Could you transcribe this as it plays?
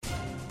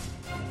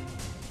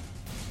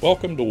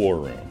Welcome to War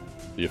Room,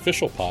 the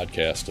official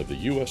podcast of the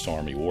U.S.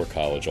 Army War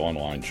College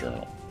online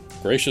journal,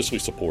 graciously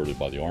supported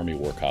by the Army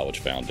War College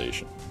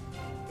Foundation.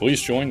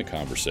 Please join the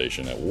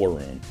conversation at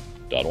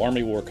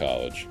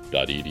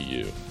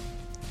warroom.armywarcollege.edu.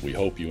 We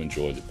hope you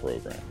enjoy the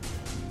program.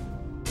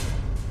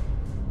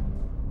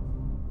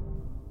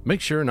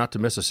 Make sure not to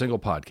miss a single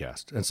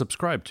podcast and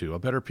subscribe to A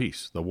Better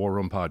Peace, the War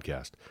Room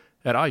podcast,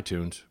 at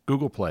iTunes,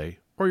 Google Play,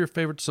 or your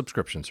favorite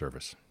subscription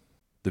service.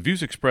 The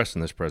views expressed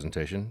in this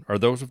presentation are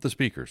those of the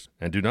speakers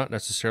and do not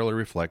necessarily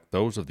reflect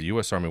those of the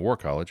U.S. Army War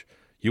College,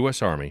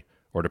 U.S. Army,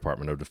 or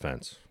Department of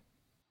Defense.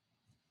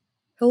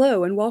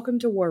 Hello and welcome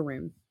to War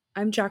Room.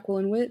 I'm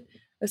Jacqueline Witt,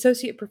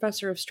 Associate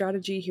Professor of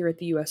Strategy here at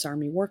the U.S.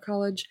 Army War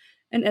College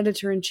and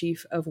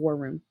Editor-in-Chief of War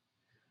Room.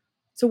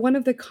 So one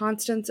of the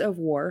constants of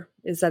war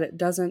is that it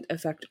doesn't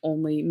affect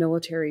only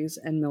militaries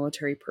and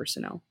military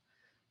personnel.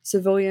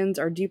 Civilians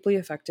are deeply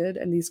affected,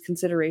 and these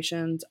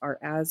considerations are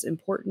as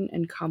important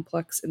and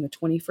complex in the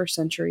 21st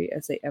century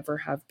as they ever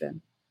have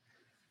been.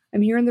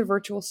 I'm here in the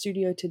virtual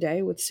studio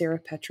today with Sarah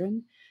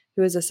Petrin,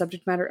 who is a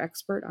subject matter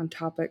expert on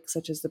topics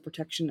such as the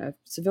protection of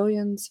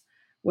civilians,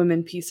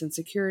 women, peace and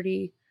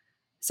security,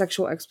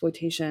 sexual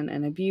exploitation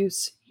and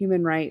abuse,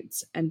 human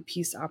rights, and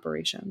peace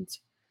operations.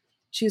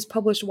 She has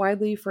published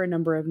widely for a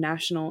number of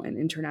national and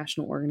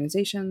international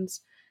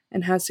organizations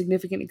and has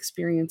significant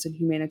experience in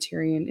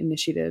humanitarian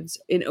initiatives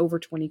in over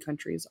 20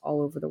 countries all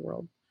over the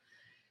world.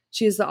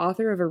 She is the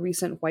author of a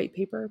recent white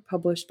paper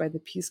published by the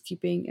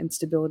Peacekeeping and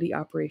Stability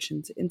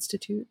Operations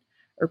Institute,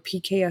 or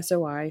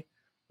PKSOI,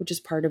 which is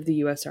part of the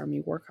U.S. Army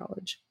War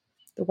College.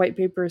 The white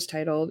paper is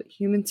titled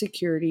Human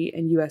Security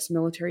and U.S.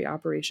 Military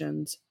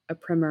Operations, a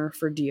Primer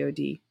for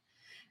DoD.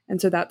 And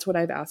so that's what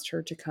I've asked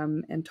her to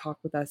come and talk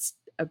with us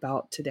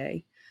about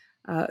today.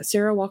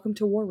 Sarah, welcome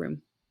to War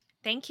Room.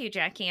 Thank you,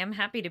 Jackie. I'm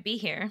happy to be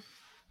here.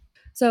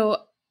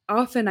 So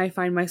often I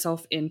find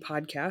myself in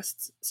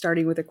podcasts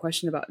starting with a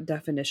question about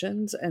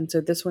definitions, and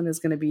so this one is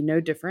going to be no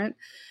different.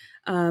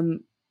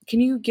 Can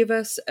you give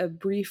us a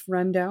brief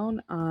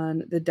rundown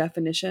on the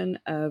definition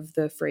of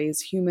the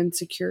phrase human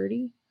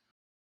security?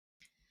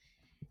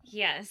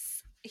 Yes.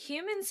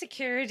 Human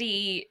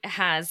security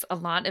has a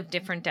lot of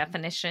different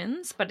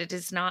definitions, but it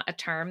is not a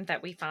term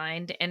that we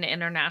find in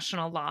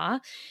international law.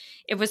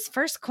 It was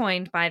first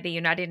coined by the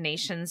United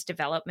Nations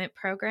Development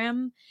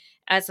Program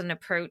as an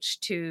approach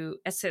to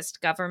assist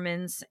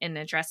governments in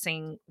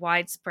addressing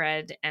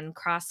widespread and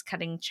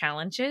cross-cutting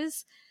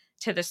challenges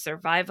to the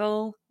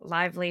survival,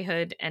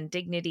 livelihood, and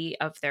dignity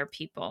of their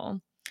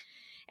people.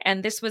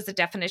 And this was a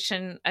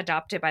definition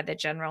adopted by the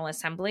General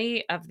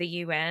Assembly of the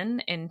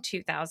UN in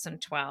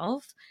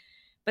 2012.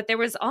 But there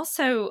was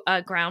also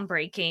a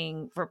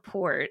groundbreaking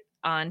report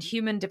on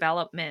human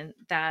development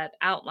that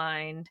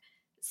outlined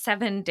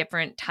 7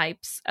 different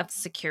types of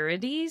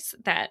securities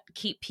that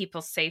keep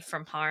people safe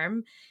from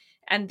harm.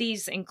 And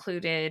these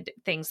included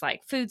things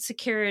like food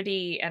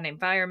security and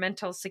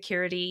environmental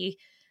security,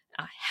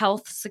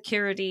 health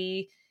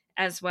security,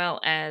 as well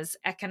as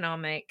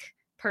economic,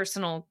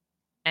 personal,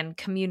 and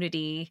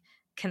community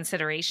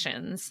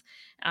considerations.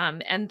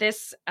 And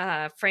this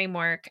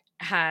framework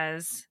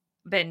has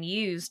been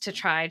used to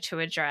try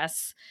to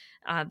address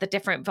the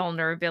different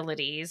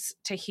vulnerabilities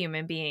to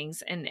human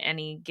beings in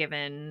any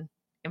given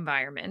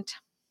environment.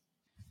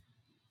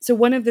 So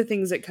one of the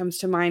things that comes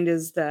to mind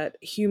is that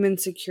human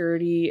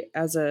security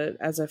as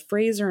a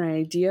phrase or an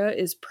idea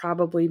is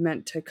probably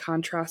meant to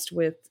contrast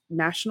with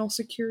national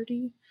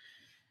security.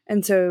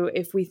 And so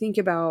if we think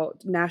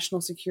about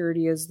national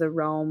security as the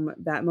realm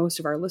that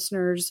most of our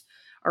listeners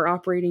are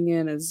operating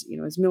in as,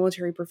 as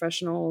military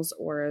professionals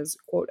or as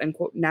quote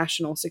unquote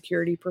national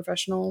security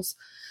professionals,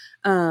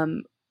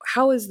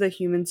 how is the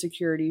human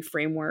security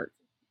framework,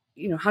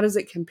 how does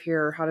it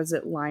compare? How does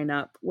it line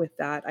up with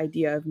that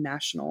idea of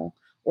national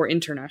or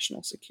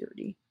international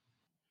security?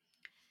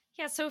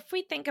 Yeah, so if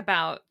we think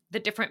about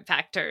the different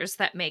factors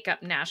that make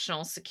up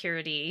national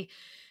security,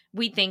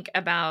 we think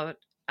about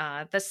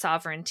the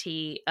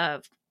sovereignty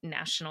of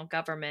national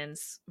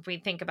governments. We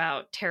think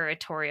about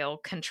territorial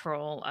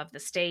control of the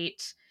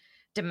state,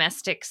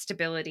 domestic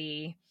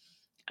stability,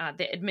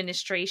 the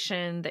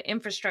administration, the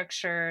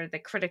infrastructure, the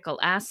critical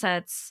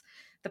assets,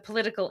 the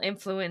political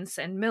influence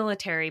and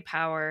military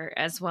power,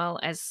 as well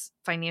as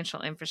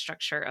financial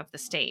infrastructure of the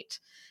state,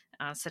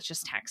 such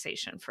as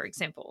taxation, for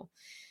example.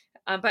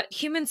 But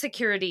human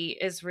security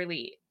is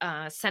really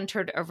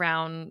centered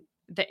around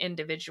the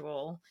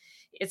individual.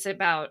 It's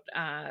about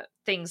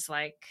things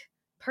like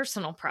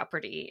personal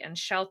property and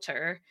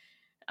shelter,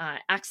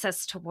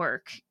 access to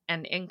work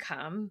and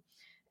income,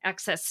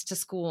 access to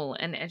school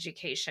and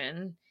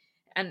education,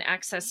 and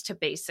access to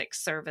basic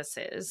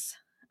services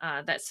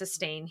that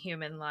sustain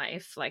human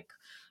life, like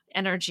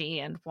energy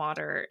and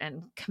water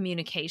and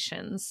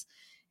communications,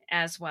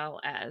 as well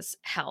as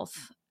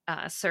health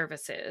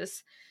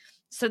services.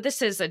 So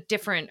this is a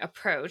different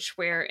approach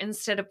where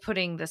instead of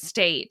putting the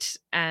state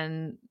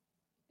and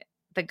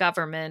the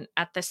government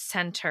at the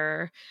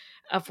center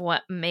of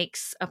what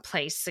makes a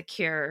place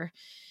secure,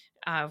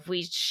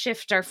 we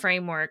shift our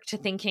framework to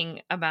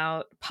thinking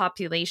about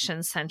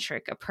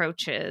population-centric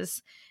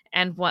approaches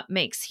and what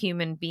makes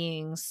human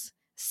beings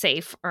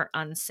safe or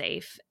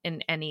unsafe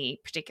in any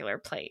particular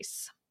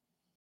place.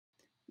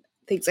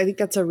 Thanks. I think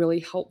that's a really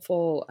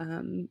helpful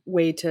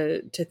way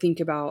to think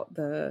about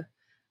the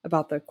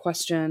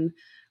question,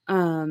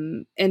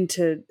 and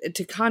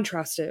to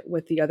contrast it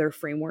with the other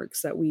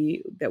frameworks that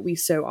we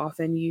so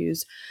often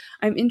use.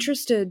 I'm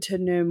interested to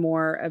know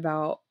more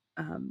about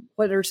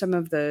what are some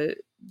of the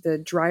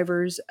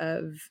drivers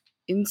of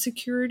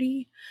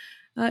insecurity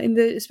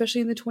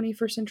especially in the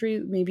 21st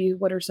century. Maybe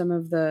what are some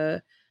of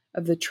the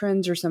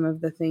trends or some of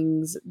the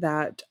things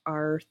that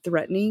are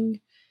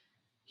threatening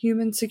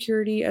human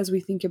security as we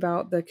think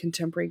about the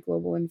contemporary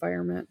global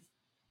environment?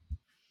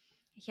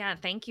 Yeah,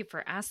 thank you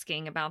for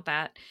asking about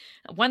that.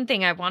 One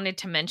thing I wanted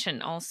to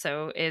mention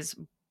also is,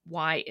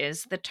 why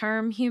is the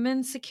term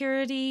human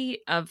security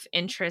of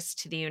interest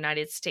to the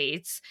United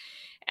States?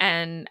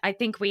 And I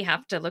think we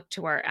have to look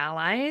to our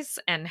allies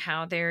and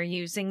how they're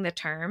using the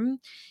term.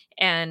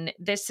 And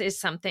this is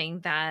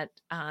something that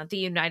the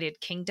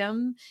United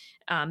Kingdom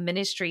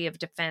Ministry of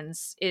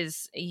Defense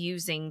is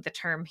using the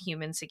term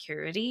human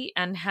security,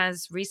 and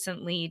has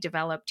recently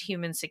developed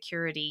human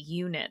security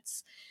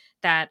units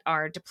that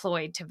are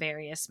deployed to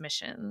various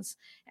missions.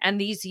 And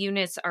these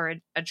units are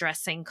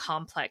addressing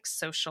complex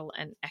social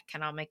and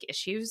economic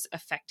issues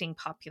affecting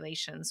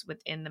populations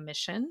within the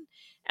mission.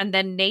 And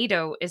then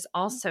NATO is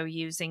also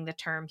using the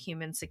term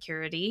human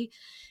security,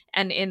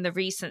 and in the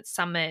recent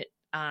summit,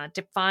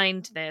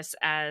 defined this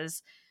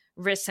as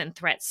risks and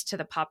threats to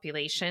the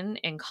population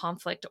in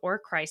conflict or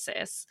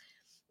crisis,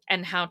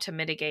 and how to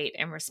mitigate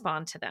and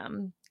respond to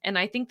them. And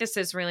I think this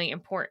is really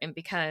important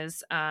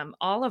because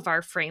all of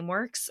our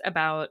frameworks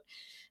about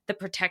the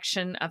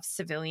protection of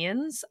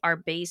civilians are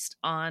based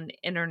on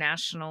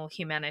international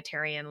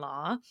humanitarian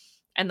law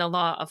and the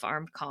law of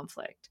armed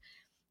conflict.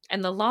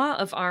 And the law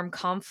of armed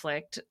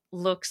conflict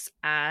looks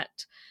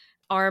at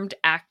armed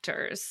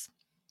actors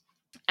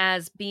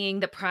as being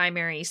the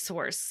primary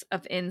source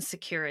of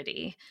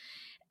insecurity.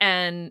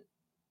 And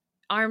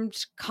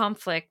armed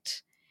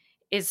conflict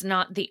is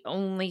not the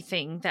only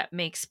thing that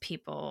makes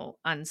people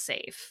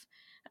unsafe.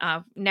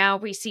 Now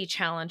we see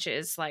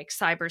challenges like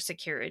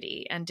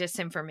cybersecurity and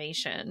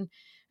disinformation,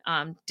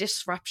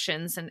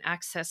 disruptions in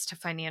access to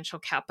financial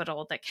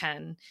capital that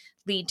can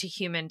lead to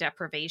human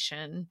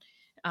deprivation,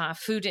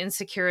 food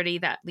insecurity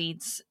that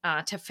leads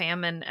to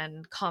famine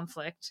and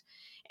conflict.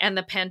 And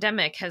the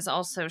pandemic has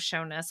also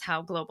shown us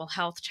how global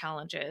health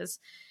challenges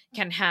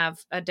can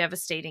have a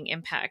devastating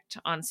impact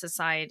on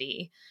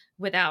society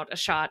without a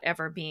shot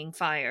ever being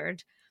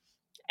fired.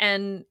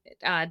 And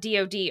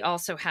DoD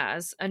also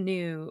has a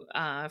new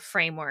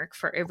framework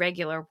for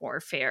irregular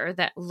warfare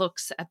that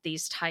looks at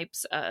these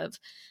types of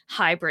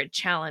hybrid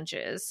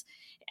challenges.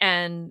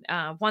 And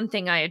one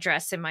thing I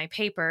address in my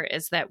paper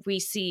is that we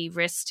see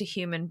risks to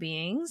human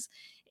beings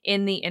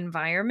in the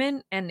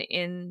environment and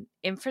in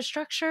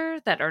infrastructure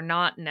that are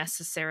not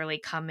necessarily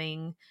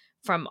coming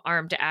from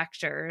armed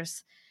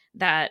actors,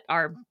 that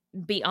are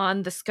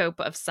beyond the scope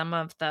of some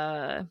of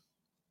the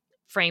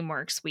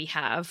frameworks we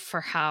have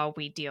for how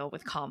we deal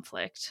with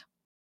conflict.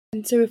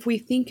 And so, if we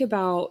think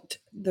about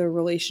the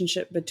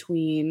relationship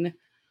between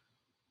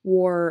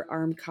war,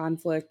 armed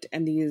conflict,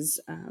 and these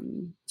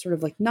sort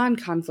of like non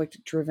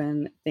conflict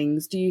driven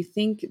things, do you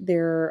think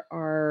there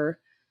are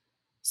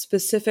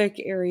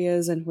specific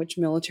areas in which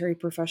military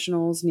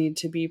professionals need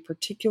to be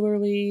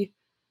particularly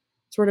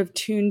sort of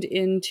tuned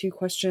into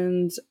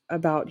questions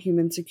about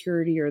human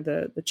security, or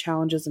the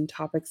challenges and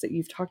topics that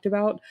you've talked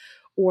about?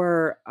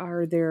 Or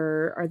are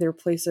there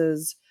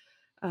places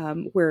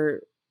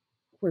where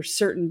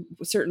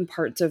certain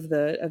parts of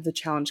the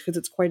challenge, because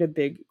it's quite a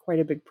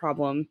big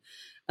problem,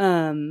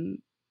 um,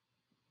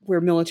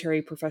 where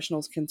military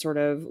professionals can sort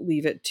of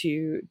leave it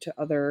to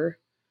other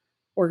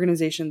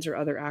organizations or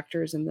other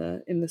actors in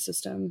the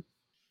system?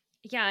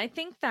 Yeah, I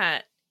think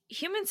that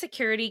human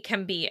security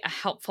can be a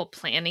helpful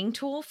planning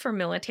tool for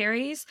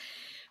militaries,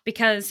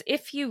 because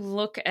if you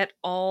look at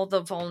all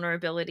the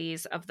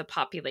vulnerabilities of the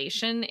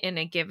population in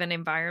a given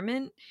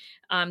environment,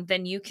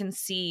 then you can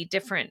see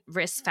different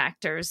risk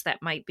factors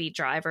that might be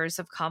drivers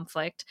of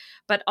conflict,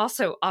 but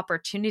also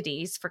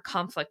opportunities for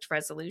conflict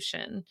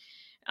resolution.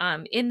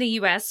 In the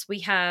US,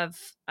 we have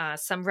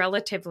some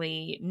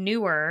relatively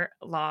newer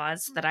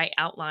laws that I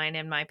outline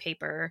in my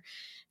paper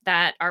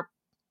that are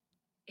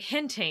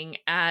hinting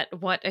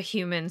at what a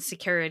human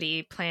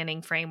security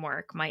planning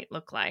framework might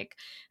look like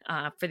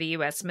for the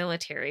US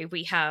military.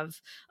 We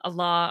have a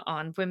law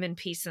on women,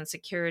 peace, and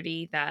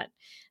security that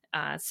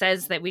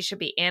says that we should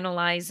be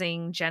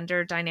analyzing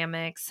gender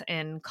dynamics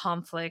in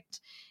conflict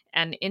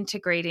and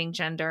integrating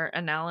gender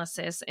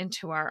analysis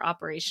into our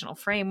operational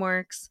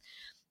frameworks,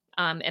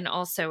 and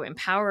also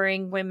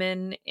empowering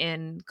women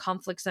in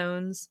conflict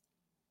zones.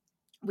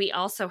 We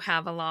also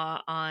have a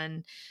law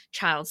on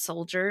child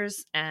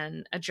soldiers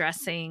and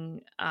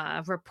addressing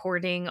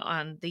reporting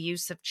on the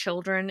use of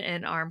children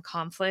in armed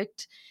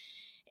conflict.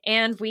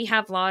 And we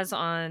have laws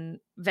on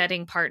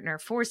vetting partner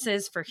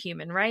forces for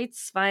human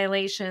rights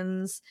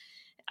violations,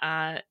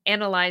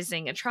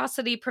 analyzing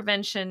atrocity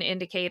prevention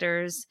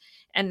indicators.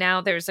 And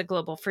now there's a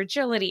Global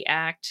Fragility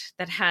Act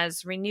that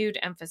has renewed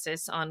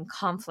emphasis on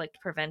conflict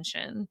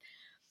prevention.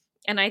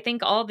 And I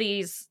think all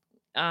these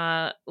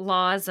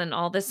laws and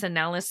all this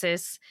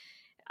analysis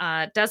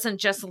doesn't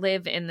just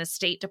live in the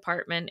State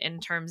Department in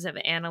terms of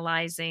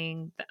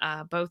analyzing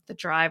both the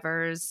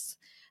drivers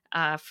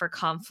for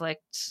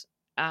conflict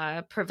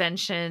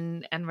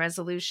prevention and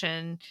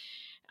resolution.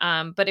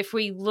 But if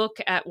we look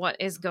at what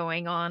is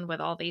going on with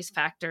all these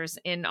factors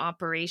in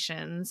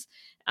operations,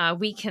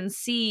 we can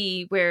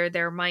see where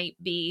there might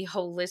be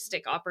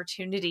holistic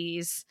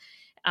opportunities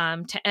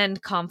to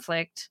end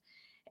conflict.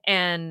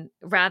 And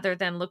rather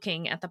than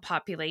looking at the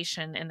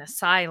population in a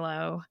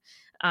silo,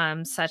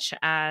 such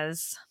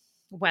as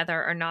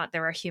whether or not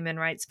there are human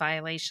rights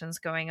violations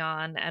going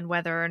on and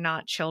whether or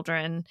not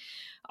children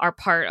are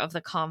part of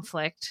the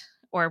conflict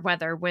or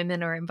whether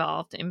women are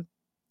involved in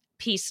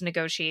peace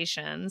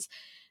negotiations,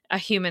 a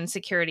human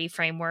security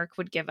framework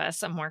would give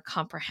us a more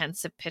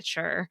comprehensive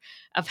picture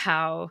of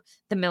how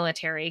the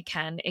military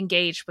can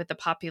engage with the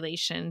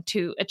population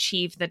to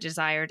achieve the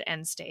desired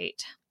end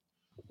state.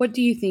 What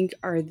do you think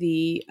are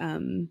the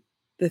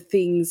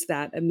things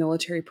that a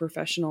military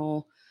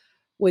professional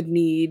would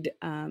need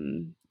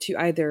to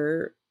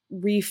either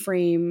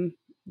reframe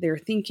their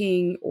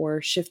thinking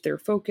or shift their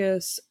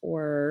focus,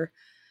 or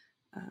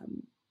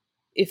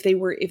if they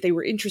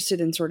were interested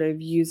in sort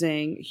of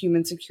using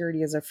human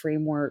security as a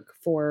framework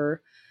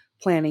for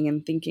planning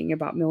and thinking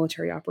about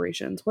military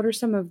operations? What are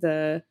some of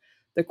the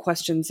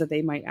questions that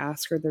they might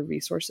ask or the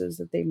resources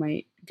that they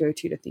might go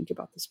to think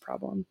about this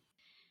problem?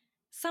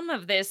 Some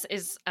of this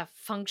is a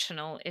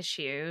functional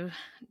issue,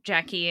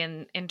 Jackie,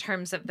 in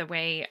terms of the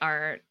way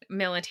our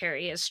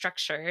military is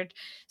structured.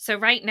 So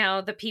right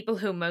now, the people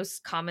who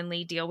most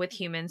commonly deal with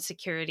human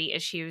security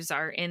issues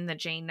are in the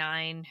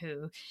J9,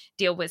 who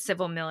deal with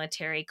civil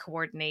military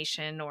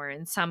coordination, or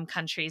in some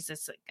countries,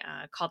 it's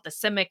called the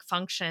CIMIC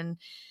function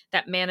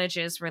that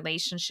manages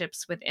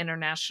relationships with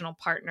international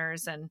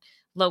partners and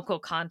local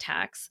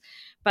contacts.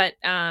 But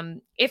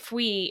if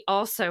we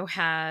also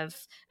have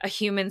a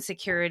human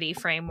security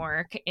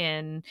framework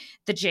in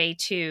the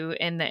J2,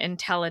 in the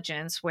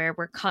intelligence, where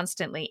we're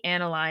constantly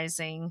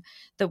analyzing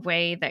the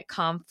way that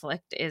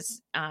conflict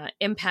is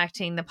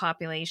impacting the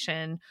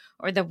population,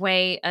 or the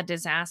way a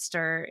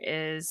disaster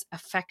is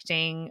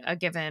affecting a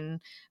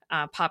given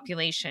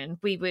population,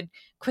 we would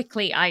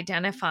quickly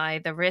identify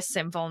the risks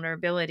and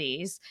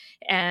vulnerabilities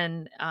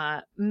and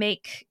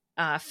make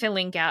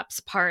filling gaps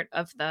part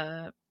of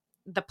the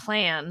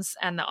plans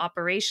and the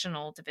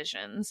operational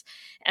divisions.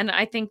 And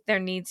I think there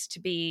needs to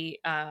be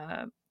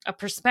a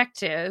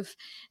perspective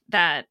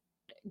that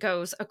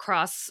goes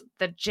across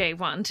the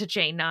J1 to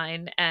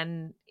J9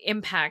 and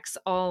impacts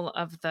all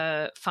of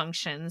the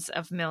functions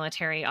of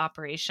military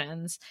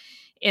operations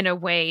in a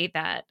way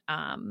that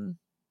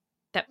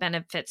that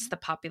benefits the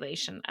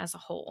population as a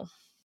whole.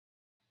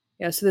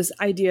 Yeah, so this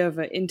idea of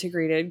an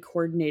integrated,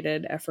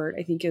 coordinated effort,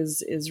 I think,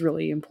 is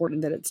really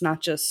important. That it's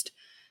not just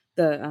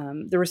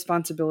the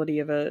responsibility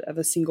of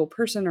a single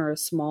person or a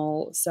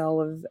small cell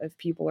of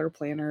people or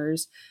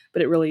planners,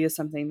 but it really is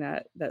something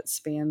that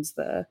spans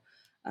the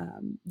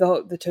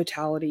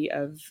totality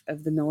of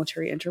the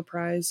military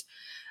enterprise.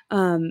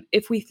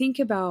 If we think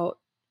about,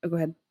 go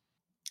ahead.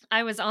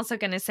 I was also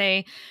going to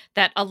say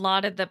that a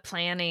lot of the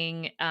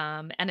planning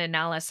and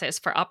analysis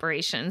for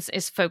operations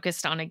is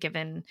focused on a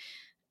given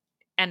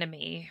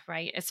enemy,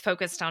 right? It's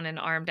focused on an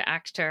armed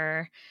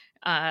actor.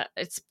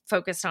 It's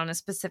focused on a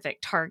specific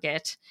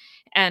target.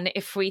 And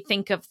if we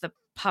think of the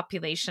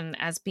population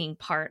as being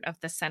part of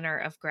the center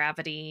of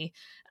gravity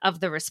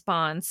of the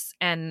response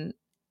and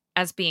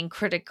as being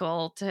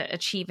critical to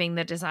achieving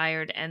the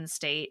desired end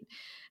state,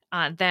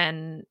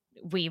 then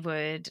we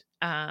would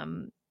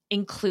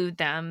include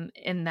them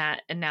in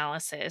that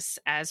analysis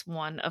as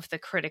one of the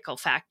critical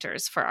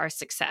factors for our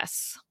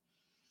success.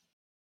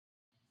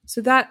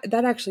 So that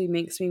actually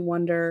makes me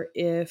wonder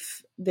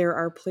if there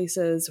are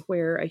places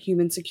where a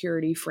human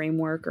security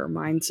framework or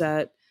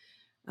mindset,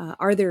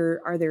 are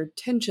there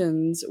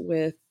tensions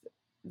with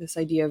this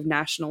idea of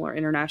national or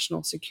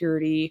international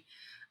security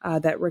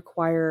that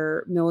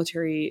require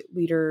military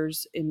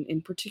leaders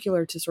in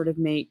particular to sort of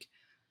make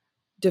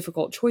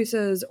difficult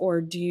choices, or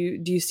do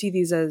you see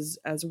these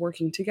as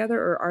working together,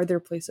 or are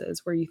there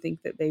places where you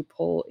think that they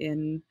pull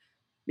in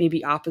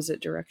maybe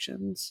opposite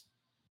directions?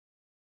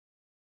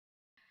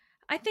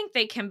 I think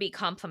they can be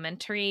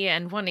complementary.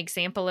 And one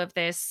example of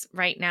this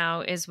right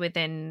now is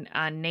within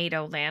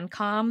NATO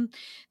LANCOM.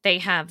 They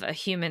have a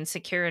human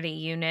security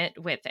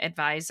unit with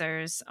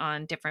advisors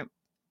on different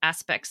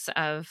aspects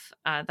of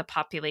the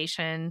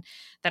population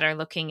that are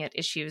looking at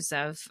issues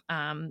of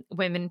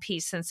women,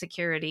 peace, and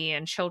security,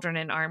 and children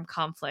in armed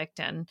conflict,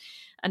 and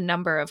a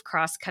number of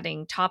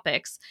cross-cutting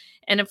topics.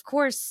 And of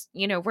course,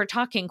 we're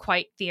talking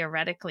quite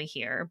theoretically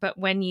here, but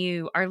when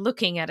you are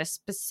looking at a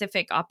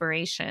specific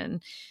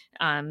operation,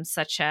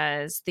 such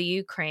as the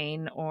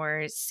Ukraine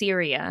or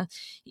Syria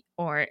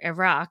or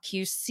Iraq,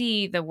 you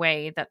see the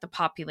way that the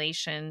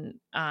population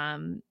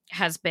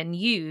has been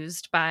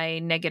used by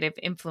negative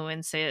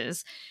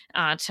influences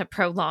to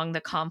prolong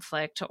the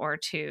conflict or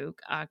to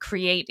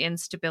create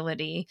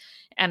instability.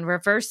 And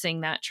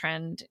reversing that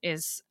trend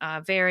is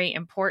very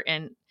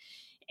important.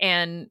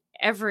 And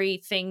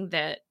everything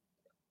that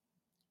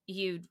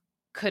you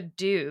could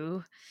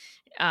do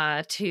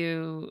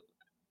to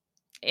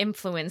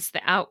influence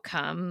the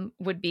outcome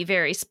would be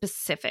very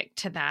specific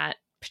to that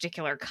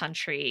particular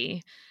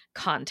country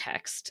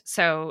context.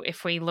 So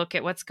if we look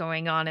at what's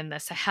going on in the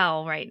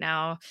Sahel right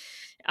now,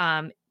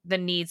 the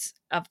needs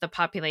of the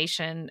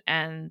population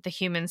and the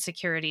human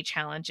security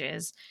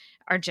challenges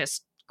are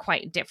just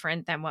quite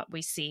different than what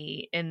we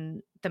see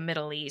in the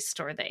Middle East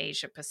or the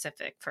Asia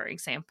Pacific, for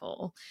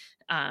example.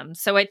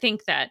 So I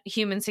think that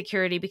human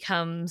security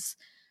becomes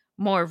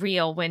more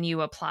real when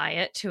you apply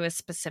it to a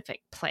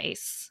specific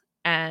place,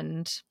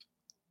 and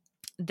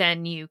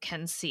then you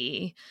can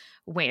see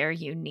where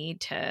you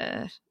need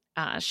to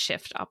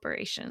shift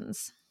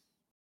operations.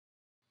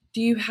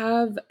 Do you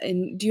have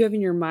in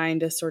your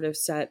mind a sort of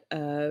set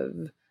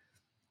of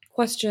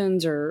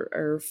questions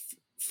or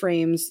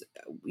frames?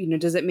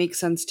 Does it make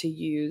sense to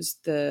use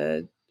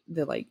the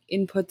like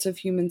inputs of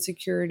human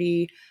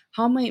security?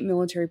 How might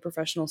military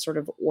professionals sort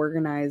of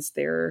organize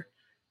their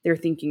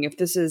thinking if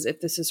this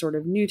is sort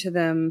of new to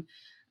them?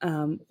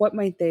 What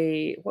might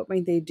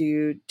they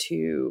do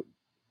to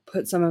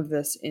put some of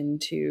this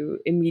into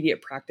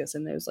immediate practice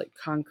in those like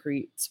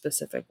concrete,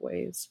 specific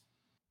ways?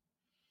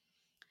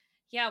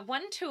 Yeah,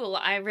 one tool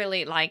I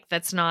really like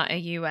that's not a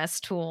US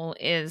tool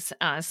is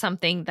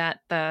something that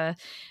the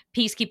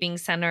Peacekeeping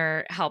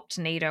Center helped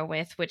NATO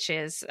with, which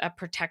is a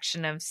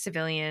protection of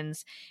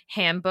civilians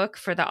handbook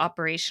for the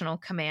operational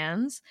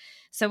commands.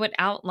 So it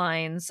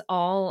outlines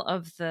all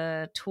of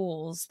the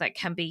tools that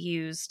can be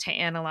used to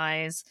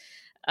analyze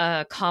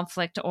a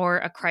conflict or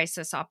a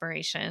crisis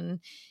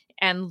operation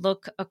and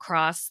look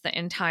across the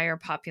entire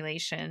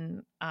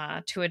population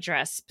to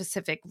address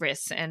specific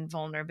risks and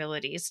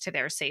vulnerabilities to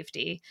their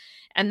safety.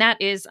 And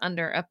that is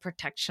under a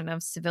protection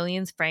of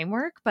civilians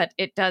framework, but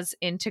it does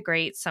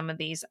integrate some of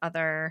these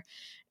other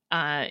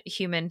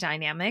human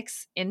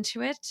dynamics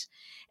into it.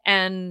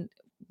 And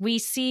we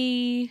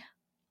see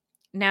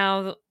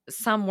now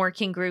some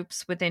working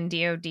groups within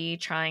DoD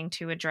trying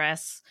to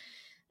address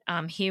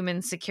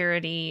human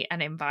security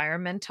and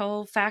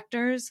environmental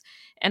factors.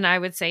 And I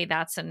would say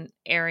that's an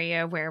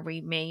area where we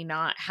may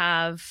not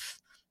have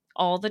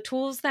all the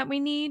tools that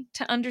we need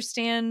to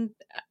understand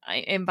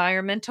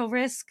environmental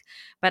risk,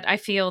 but I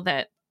feel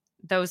that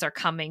those are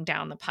coming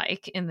down the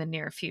pike in the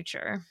near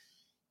future.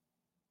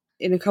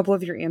 In a couple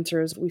of your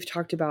answers, we've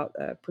talked about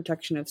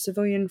protection of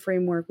civilian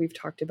framework. We've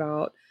talked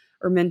about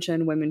or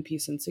mentioned women,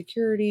 peace, and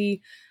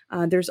security.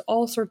 There's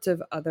all sorts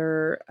of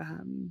other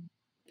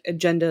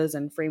agendas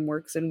and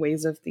frameworks and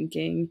ways of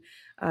thinking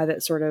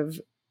that sort of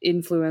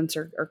influence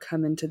or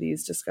come into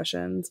these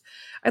discussions.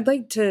 I'd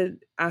like to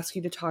ask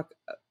you to talk,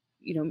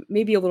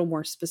 maybe a little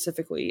more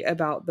specifically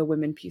about the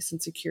Women, Peace, and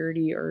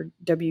Security or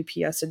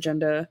WPS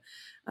agenda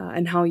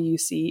and how you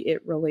see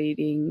it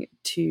relating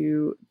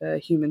to the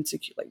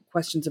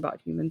questions about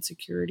human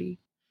security.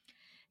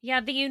 Yeah,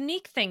 the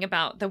unique thing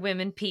about the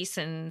Women, Peace,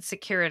 and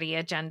Security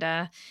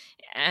agenda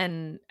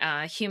and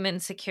human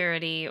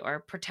security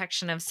or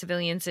protection of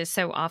civilians is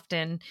so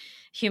often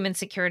human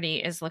security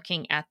is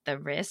looking at the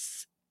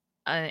risks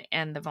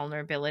and the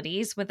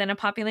vulnerabilities within a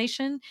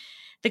population.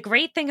 The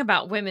great thing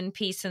about Women,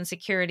 Peace, and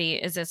Security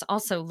is it's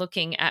also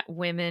looking at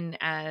women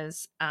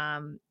as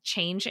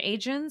change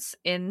agents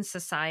in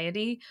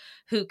society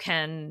who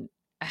can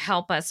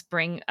help us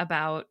bring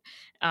about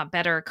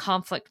better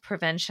conflict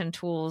prevention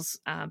tools,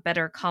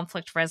 better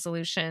conflict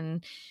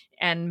resolution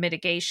and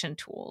mitigation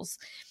tools.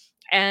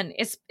 And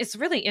it's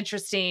really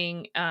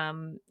interesting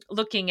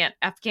looking at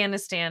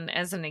Afghanistan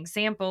as an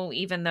example,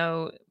 even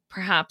though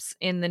perhaps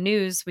in the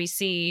news we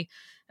see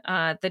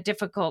the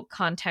difficult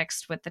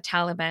context with the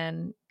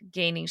Taliban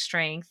gaining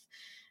strength.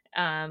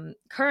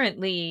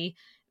 Currently,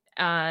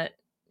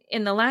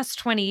 in the last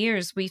 20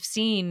 years, we've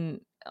seen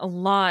a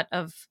lot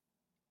of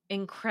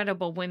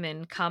incredible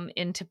women come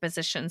into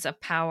positions of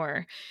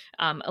power,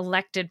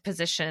 elected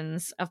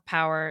positions of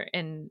power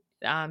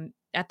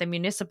at the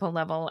municipal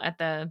level, at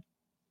the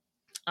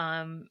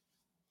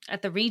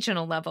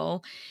regional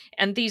level,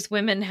 and these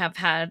women have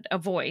had a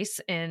voice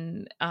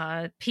in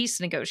peace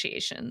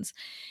negotiations.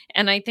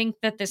 And I think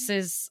that this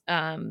is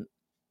a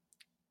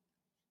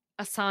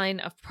sign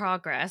of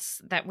progress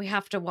that we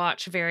have to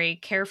watch very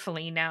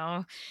carefully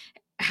now,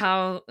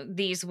 how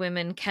these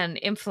women can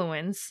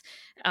influence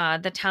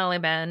the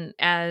Taliban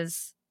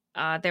as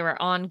there are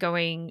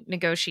ongoing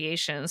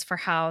negotiations for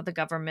how the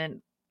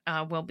government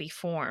will be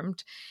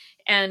formed.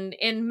 And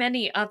in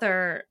many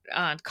other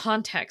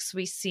contexts,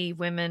 we see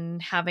women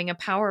having a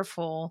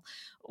powerful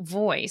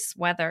voice,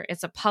 whether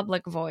it's a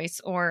public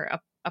voice or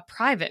a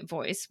private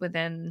voice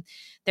within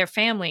their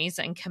families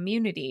and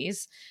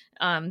communities,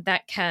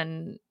 that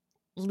can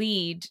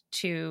lead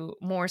to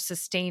more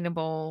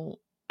sustainable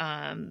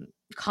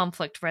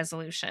conflict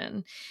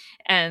resolution.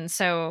 And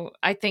so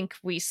I think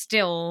we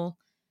still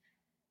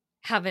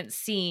haven't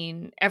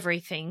seen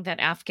everything that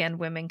Afghan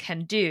women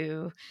can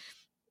do.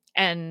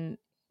 And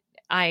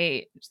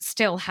I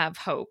still have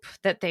hope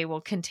that they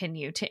will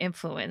continue to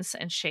influence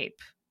and shape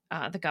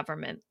the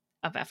government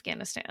of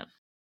Afghanistan.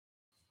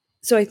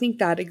 So I think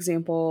that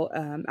example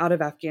out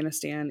of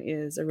Afghanistan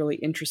is a really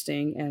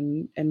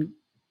interesting and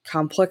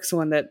complex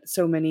one that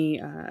so many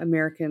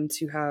Americans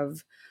who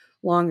have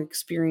long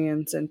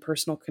experience and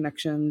personal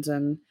connections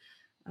and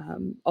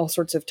all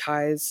sorts of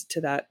ties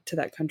to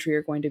that country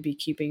are going to be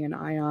keeping an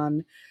eye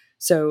on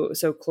so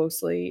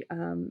closely.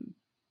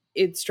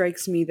 It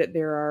strikes me that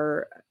there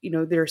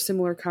are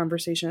similar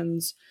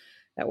conversations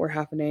that were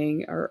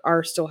happening or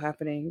are still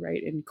happening,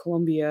 right, in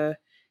Colombia,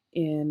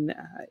 in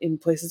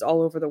places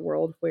all over the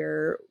world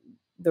where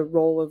the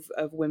role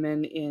of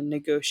women in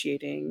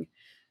negotiating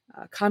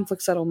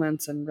conflict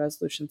settlements and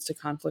resolutions to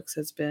conflicts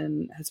has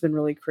been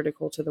really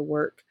critical to the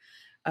work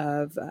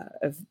of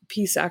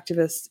peace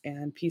activists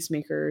and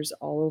peacemakers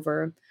all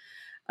over.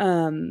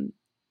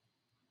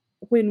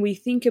 When we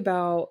think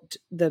about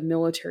the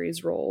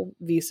military's role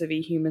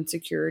vis-a-vis human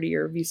security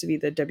or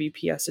vis-a-vis the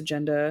WPS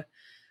agenda,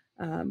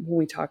 when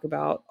we talk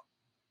about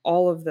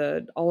all of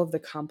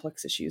the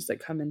complex issues that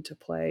come into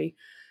play,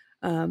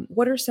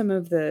 what are some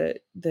of the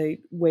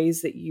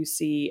ways that you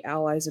see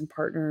allies and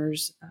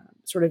partners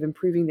sort of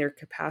improving their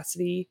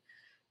capacity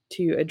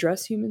to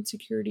address human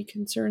security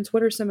concerns?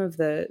 What are some of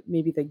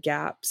maybe the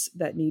gaps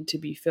that need to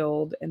be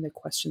filled and the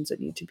questions that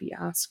need to be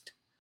asked?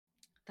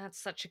 That's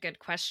such a good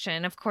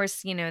question. Of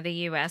course, the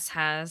US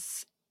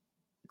has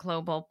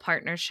global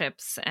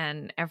partnerships,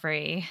 and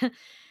every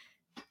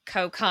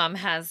COCOM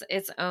has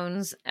its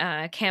own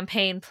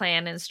campaign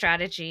plan and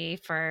strategy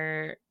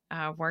for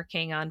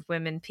working on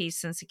women,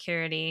 peace, and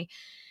security.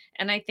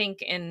 And I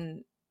think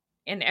in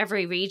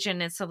every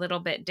region, it's a little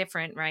bit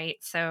different, right?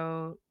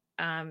 So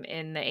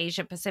in the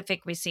Asia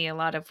Pacific, we see a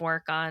lot of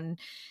work on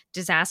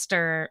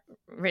disaster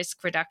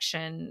risk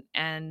reduction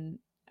and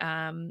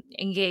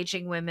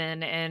engaging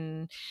women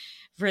in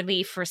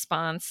relief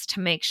response to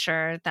make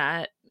sure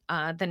that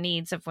the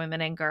needs of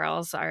women and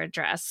girls are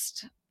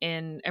addressed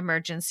in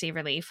emergency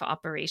relief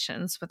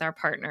operations with our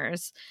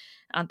partners.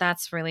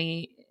 That's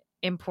really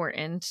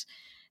important.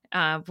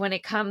 When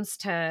it comes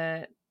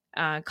to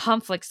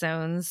conflict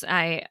zones,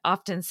 I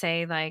often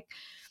say, like,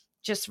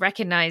 just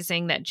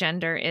recognizing that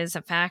gender is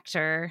a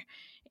factor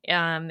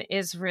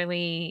is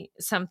really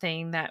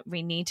something that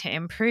we need to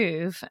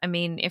improve. I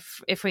mean,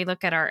 if we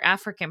look at our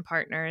African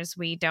partners,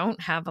 we don't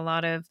have a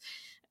lot of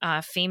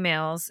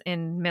females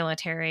in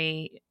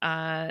military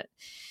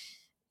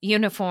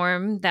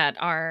uniform that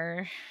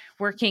are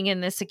working in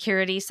the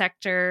security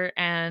sector,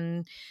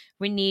 and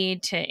we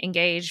need to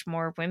engage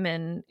more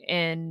women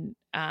in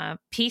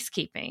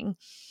peacekeeping.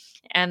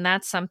 And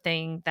that's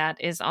something that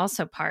is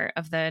also part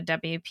of the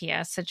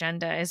WPS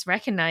agenda, is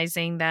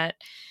recognizing that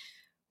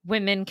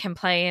women can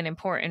play an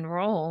important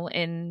role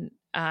in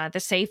the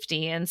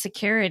safety and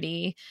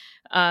security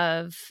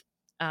of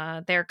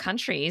their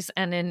countries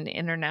and in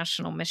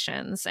international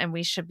missions. And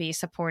we should be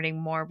supporting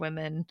more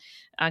women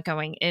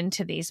going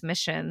into these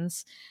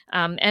missions,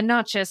 and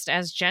not just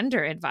as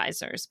gender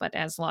advisors, but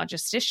as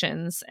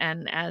logisticians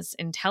and as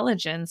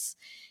intelligence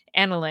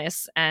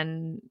analysts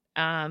and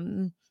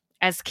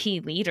as key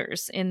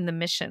leaders in the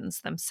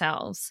missions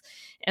themselves.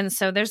 And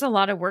so there's a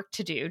lot of work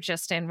to do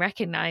just in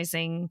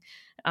recognizing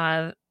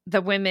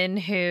the women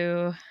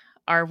who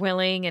are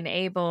willing and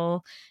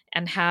able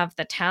and have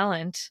the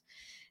talent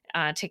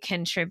to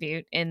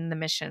contribute in the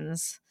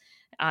missions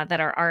that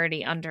are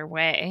already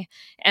underway.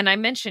 And I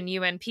mentioned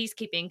UN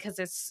peacekeeping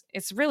because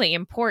it's really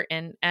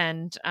important.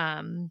 And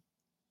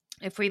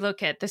if we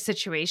look at the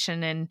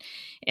situation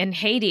in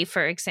Haiti,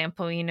 for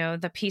example,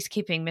 the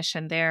peacekeeping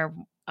mission there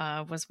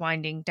was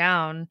winding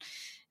down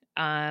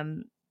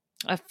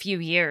a few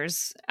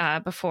years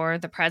before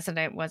the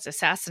president was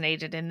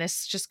assassinated. And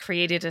this just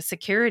created a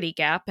security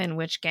gap in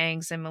which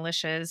gangs and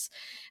militias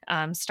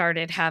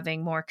started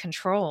having more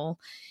control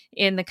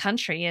in the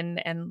country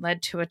and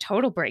led to a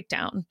total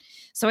breakdown.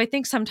 So I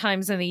think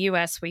sometimes in the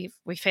US, we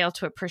fail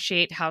to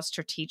appreciate how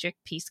strategic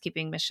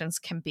peacekeeping missions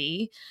can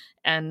be,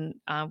 and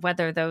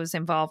whether those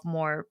involve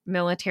more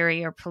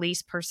military or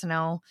police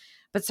personnel,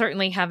 but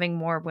certainly having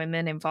more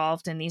women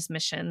involved in these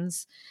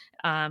missions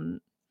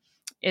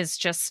is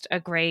just a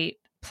great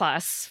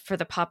plus for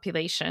the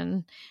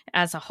population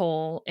as a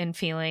whole in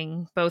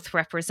feeling both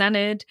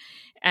represented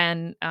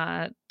and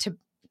to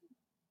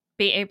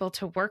be able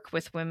to work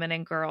with women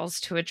and girls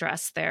to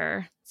address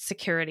their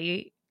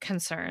security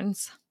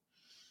concerns.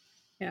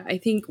 Yeah, I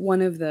think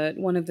one of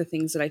the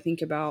things that I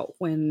think about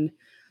when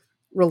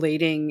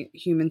relating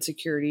human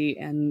security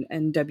and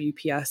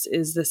WPS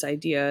is this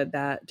idea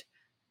that,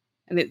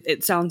 and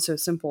it sounds so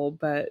simple,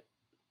 but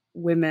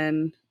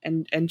women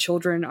and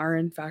children are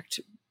in fact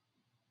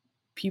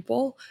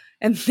people,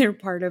 and they're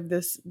part of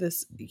this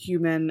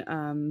human,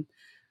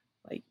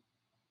 like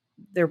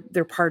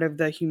they're part of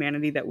the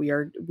humanity that we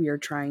are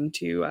trying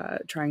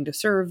to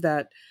serve,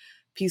 that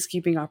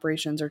peacekeeping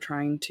operations are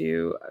trying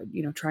to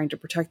trying to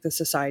protect the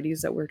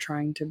societies that we're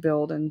trying to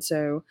build. And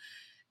so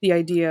the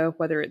idea,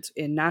 whether it's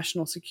in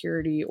national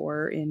security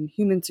or in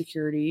human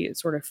security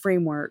sort of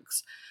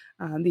frameworks,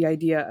 the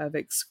idea of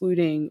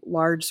excluding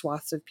large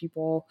swaths of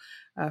people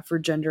for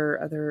gender,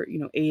 other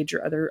age,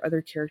 or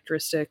other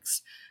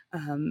characteristics,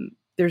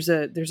 there's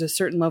a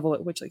certain level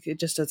at which like it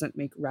just doesn't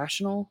make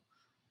rational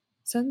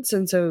sense.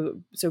 And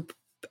so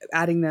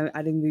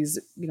adding these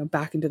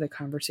back into the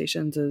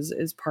conversations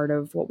is part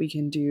of what we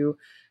can do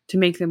to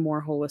make them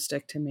more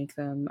holistic, to make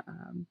them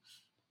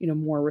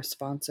more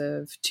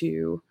responsive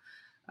to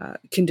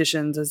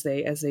conditions as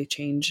they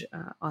change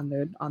on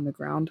the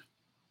ground.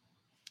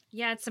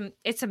 Yeah,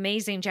 it's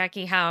amazing,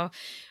 Jackie, how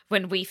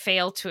when we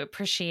fail to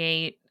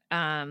appreciate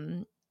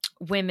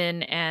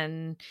women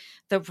and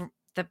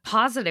the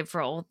positive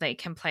role they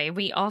can play,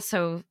 we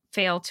also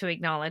fail to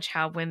acknowledge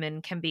how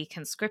women can be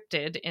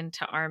conscripted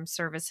into armed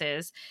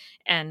services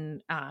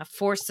and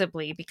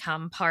forcibly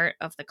become part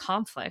of the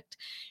conflict.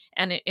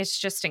 And it's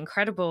just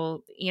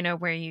incredible,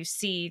 where you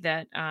see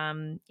that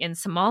in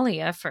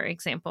Somalia, for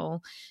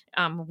example,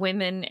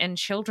 women and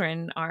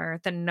children are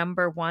the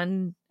number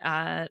one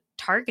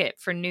target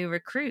for new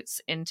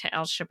recruits into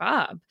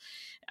Al-Shabaab.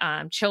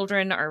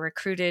 Children are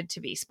recruited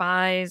to be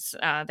spies.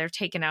 They're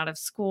taken out of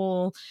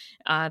school.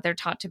 They're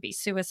taught to be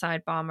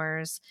suicide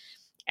bombers.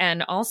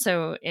 And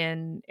also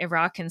in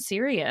Iraq and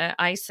Syria,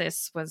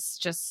 ISIS was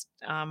just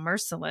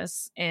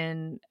merciless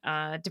in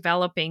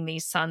developing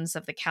these sons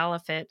of the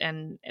caliphate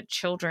and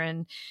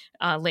children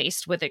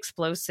laced with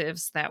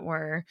explosives that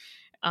were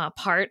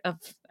part of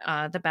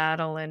the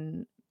battle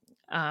in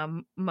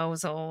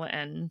Mosul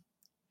and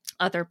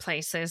other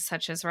places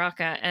such as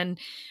Raqqa. And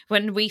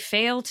when we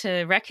fail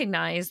to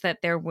recognize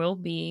that there will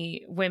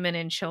be women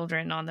and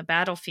children on the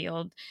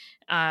battlefield,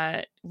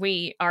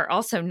 we are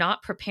also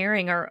not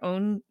preparing our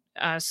own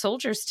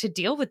soldiers to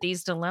deal with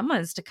these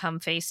dilemmas, to come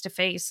face to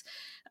face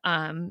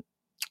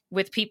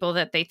with people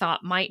that they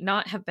thought might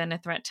not have been a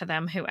threat to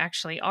them, who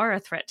actually are a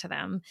threat to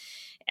them.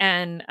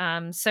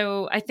 And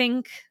so I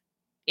think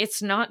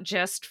it's not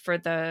just for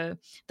the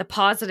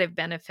positive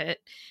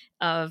benefit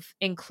of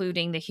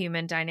including the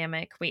human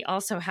dynamic. We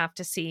also have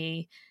to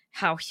see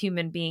how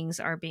human beings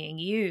are being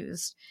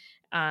used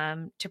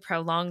to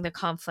prolong the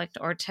conflict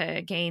or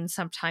to gain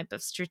some type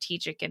of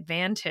strategic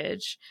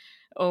advantage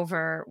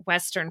over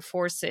Western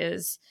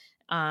forces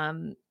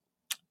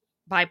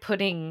by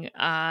putting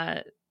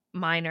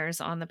minors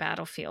on the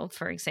battlefield,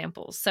 for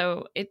example.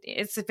 So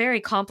it's a very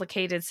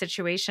complicated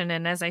situation.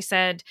 And as I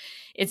said,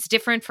 it's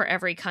different for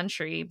every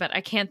country, but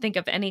I can't think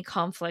of any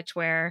conflict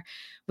where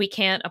we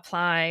can't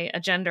apply a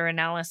gender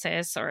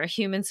analysis or a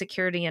human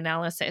security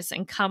analysis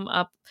and come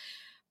up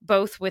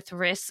both with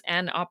risks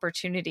and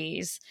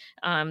opportunities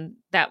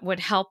that would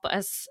help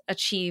us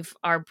achieve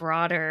our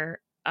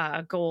broader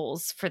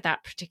goals for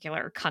that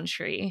particular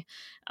country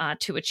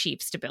to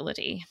achieve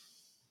stability.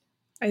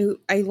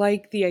 I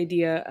like the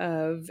idea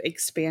of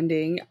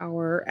expanding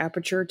our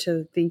aperture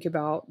to think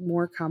about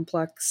more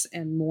complex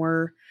and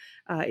more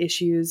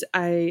issues.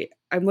 I'm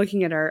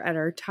looking at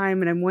our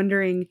time, and I'm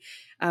wondering,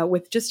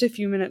 with just a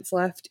few minutes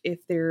left,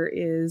 if there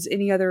is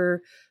any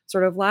other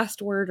sort of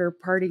last word or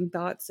parting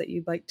thoughts that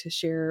you'd like to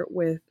share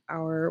with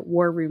our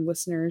War Room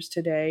listeners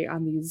today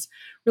on these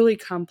really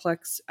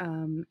complex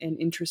and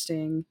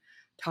interesting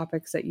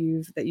topics that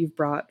you've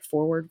brought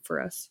forward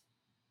for us.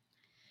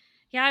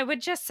 Yeah, I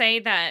would just say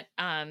that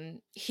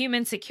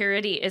human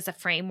security is a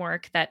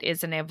framework that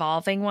is an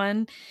evolving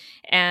one,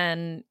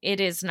 and it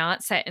is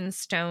not set in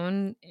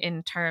stone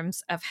in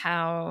terms of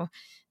how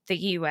the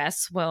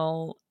US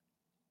will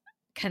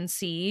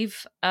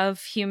conceive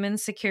of human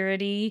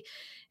security,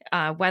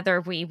 whether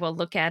we will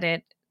look at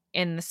it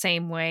in the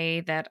same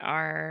way that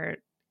our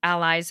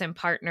allies and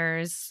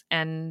partners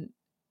and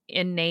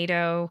in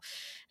NATO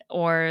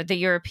or the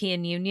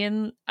European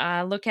Union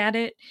look at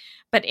it.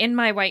 But in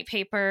my white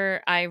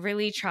paper, I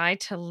really try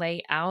to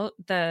lay out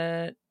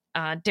the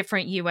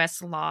different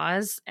US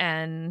laws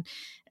and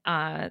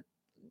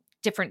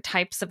different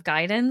types of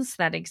guidance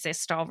that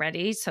exist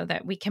already so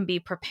that we can be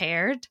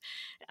prepared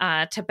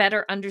to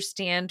better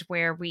understand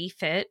where we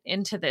fit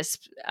into this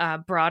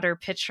broader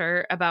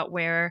picture about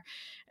where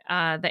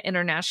the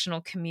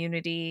international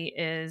community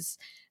is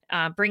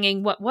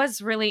bringing what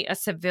was really a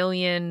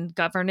civilian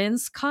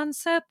governance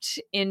concept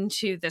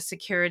into the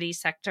security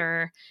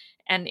sector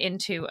and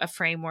into a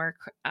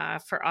framework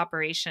for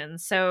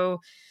operations. So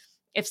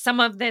if some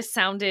of this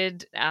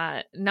sounded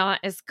not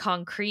as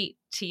concrete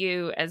to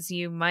you as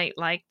you might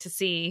like to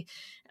see,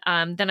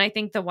 then I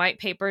think the white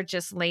paper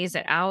just lays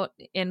it out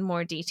in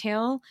more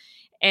detail.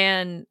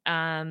 And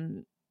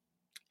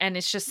And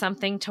it's just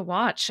something to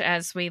watch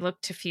as we look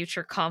to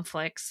future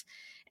conflicts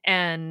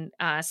and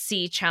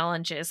see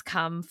challenges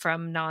come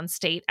from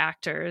non-state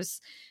actors,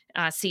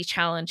 see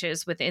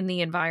challenges within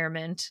the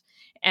environment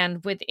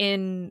and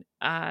within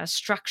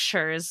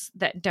structures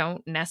that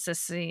don't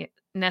necessarily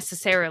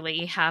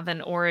have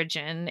an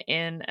origin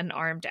in an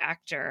armed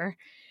actor,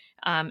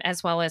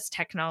 as well as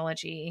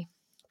technology,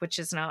 which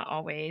is not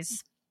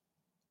always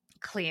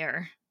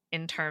clear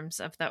in terms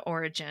of the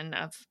origin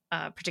of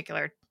a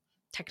particular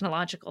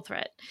technological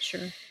threat.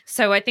 Sure.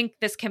 So I think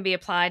this can be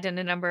applied in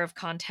a number of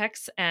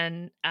contexts,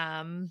 and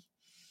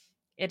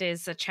it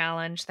is a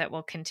challenge that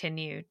we'll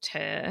continue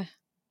to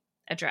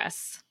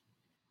address.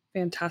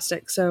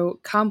 Fantastic. So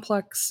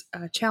complex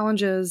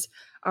challenges,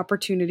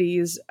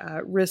 opportunities,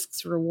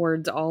 risks,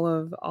 rewards, all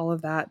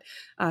of that.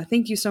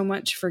 Thank you so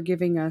much for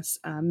giving us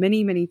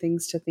many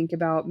things to think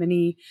about,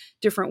 many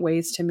different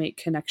ways to make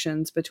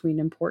connections between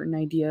important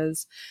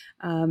ideas.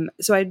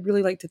 So I'd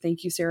really like to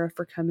thank you, Sarah,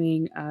 for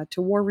coming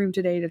to War Room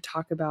today to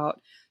talk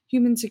about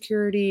human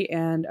security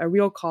and a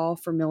real call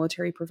for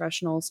military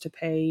professionals to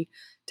pay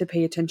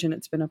attention.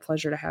 It's been a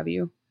pleasure to have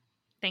you.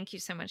 Thank you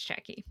so much,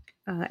 Jackie.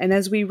 And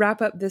as we wrap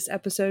up this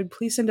episode,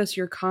 please send us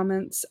your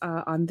comments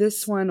on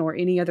this one or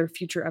any other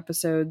future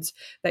episodes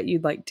that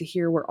you'd like to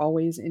hear. We're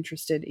always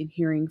interested in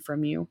hearing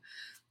from you.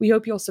 We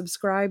hope you'll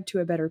subscribe to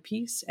A Better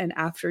Peace. And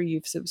after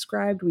you've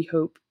subscribed, we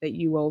hope that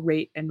you will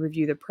rate and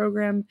review the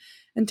program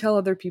and tell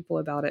other people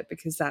about it,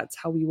 because that's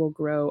how we will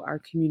grow our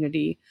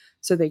community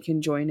so they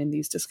can join in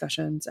these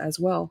discussions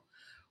as well.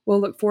 We'll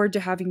look forward to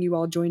having you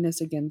all join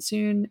us again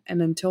soon.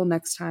 And until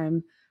next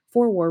time,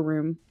 for War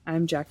Room,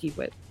 I'm Jackie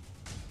Witt.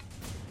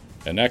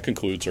 And that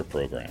concludes our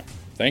program.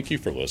 Thank you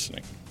for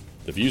listening.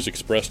 The views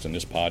expressed in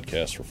this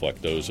podcast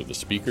reflect those of the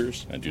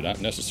speakers and do not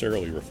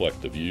necessarily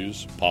reflect the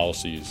views,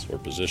 policies, or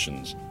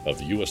positions of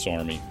the U.S.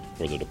 Army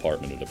or the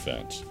Department of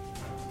Defense.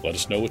 Let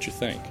us know what you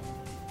think.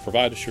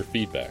 Provide us your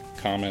feedback,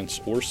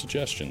 comments, or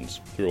suggestions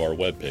through our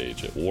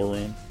webpage at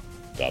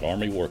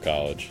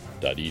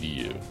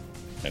warroom.armywarcollege.edu.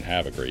 And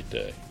have a great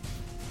day.